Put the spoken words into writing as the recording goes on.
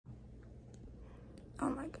Oh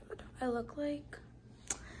my god, I look like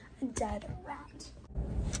a dead rat.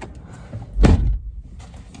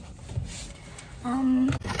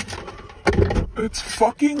 It's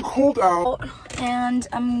fucking cold out. And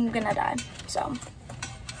I'm gonna die, so.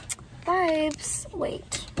 Vibes.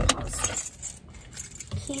 Wait, pause.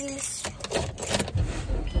 Keys.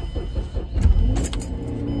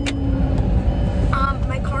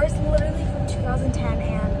 My car is literally from 2010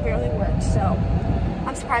 and barely works, so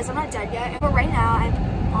I'm surprised I'm not dead yet. But right now, I'm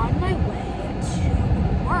on my way to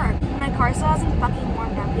work. My car still hasn't fucking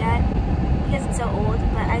warmed up yet because it's so old,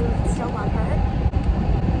 but I still love her.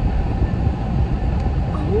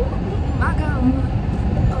 Oh my god.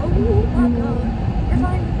 Oh my god. You're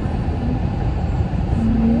fine.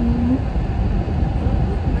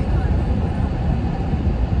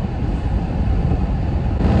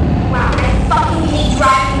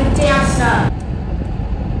 Driving the damn stuff.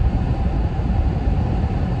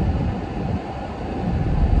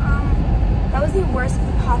 That was the worst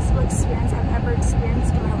possible experience I've ever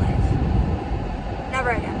experienced in my life. Never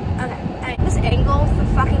again. Okay. This angle for the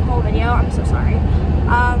fucking whole video, I'm so sorry.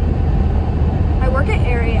 I work at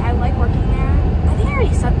Aerie. I like working there. I think I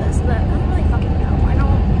already said this, but I don't really fucking know.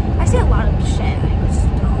 I say a lot of shit. I just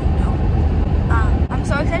don't know. I'm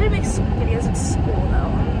so excited to make videos at school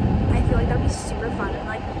though. I feel like that'd be super fun, and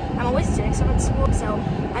like I'm always doing stuff at school, so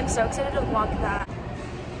I'm so excited to vlog that.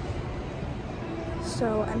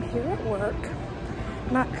 So I'm here at work,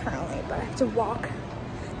 not currently, but I have to walk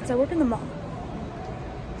because I work in the mall.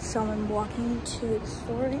 So I'm walking to the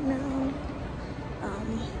store right now.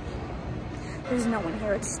 There's no one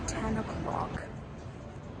here. It's 10 o'clock.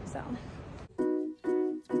 So.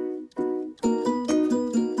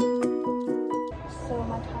 So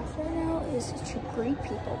my task right now is to greet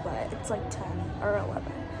people, but it's like 10 or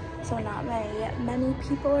 11. So not many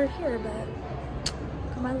people are here, but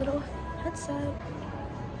got my little headset.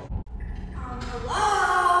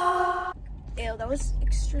 Hello! Ew, that was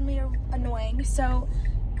extremely annoying. So,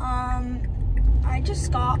 I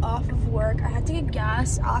just got off of work. I had to get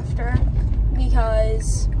gas after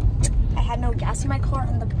because I had no gas in my car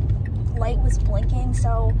and the light was blinking,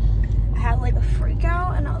 so I had like a freak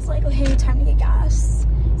out and I was like, okay, time to get gas.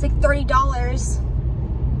 It's like $30.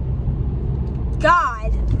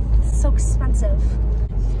 God, it's so expensive.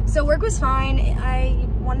 So work was fine. I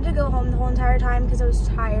wanted to go home the whole entire time because I was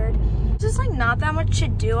tired. It's just like not that much to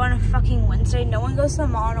do on a fucking Wednesday. No one goes to the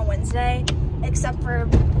mall on a Wednesday except for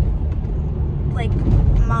like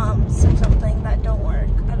moms or something that don't work.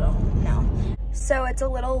 I don't know. So it's a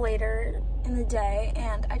little later in the day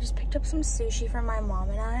and I just picked up some sushi for my mom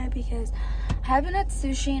and I because I haven't had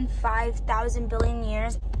sushi in 5,000 billion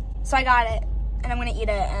years. So I got it and I'm gonna eat it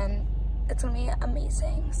and it's gonna be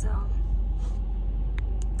amazing. So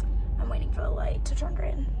I'm waiting for the light to turn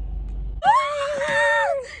green.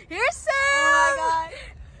 Here's Sam! Oh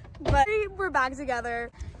my god. But we're back together.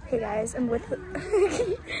 Hey guys, I'm with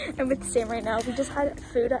Sam right now. We just had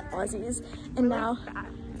food at Aussie's and now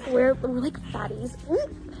we're like fatties.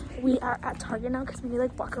 We are at Target now because we need to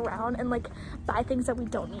like walk around and like buy things that we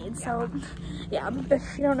don't need. So yeah,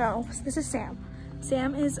 if you don't know, this is Sam.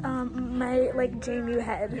 Sam is my like JMU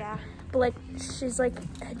head. Yeah. But like she's like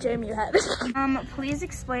a JMU head. Please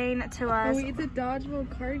explain to us. Oh, it's a dodgeball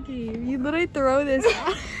card game. You literally throw this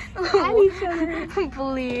at each other.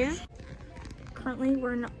 Please. Currently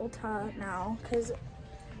we're in Ulta now because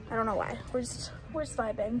I don't know why. We're just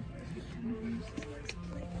vibing.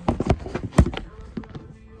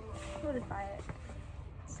 Who would buy it?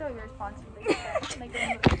 So irresponsible.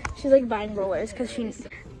 She's like buying rollers because she's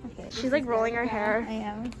like rolling her hair. I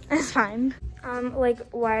am. It's fine. Like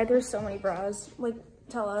why are there so many bras? Like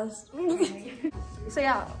tell us. So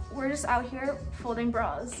yeah, we're just out here folding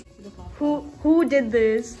bras. Who did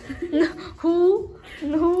this? Who?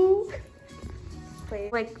 Please.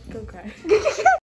 Like go cry.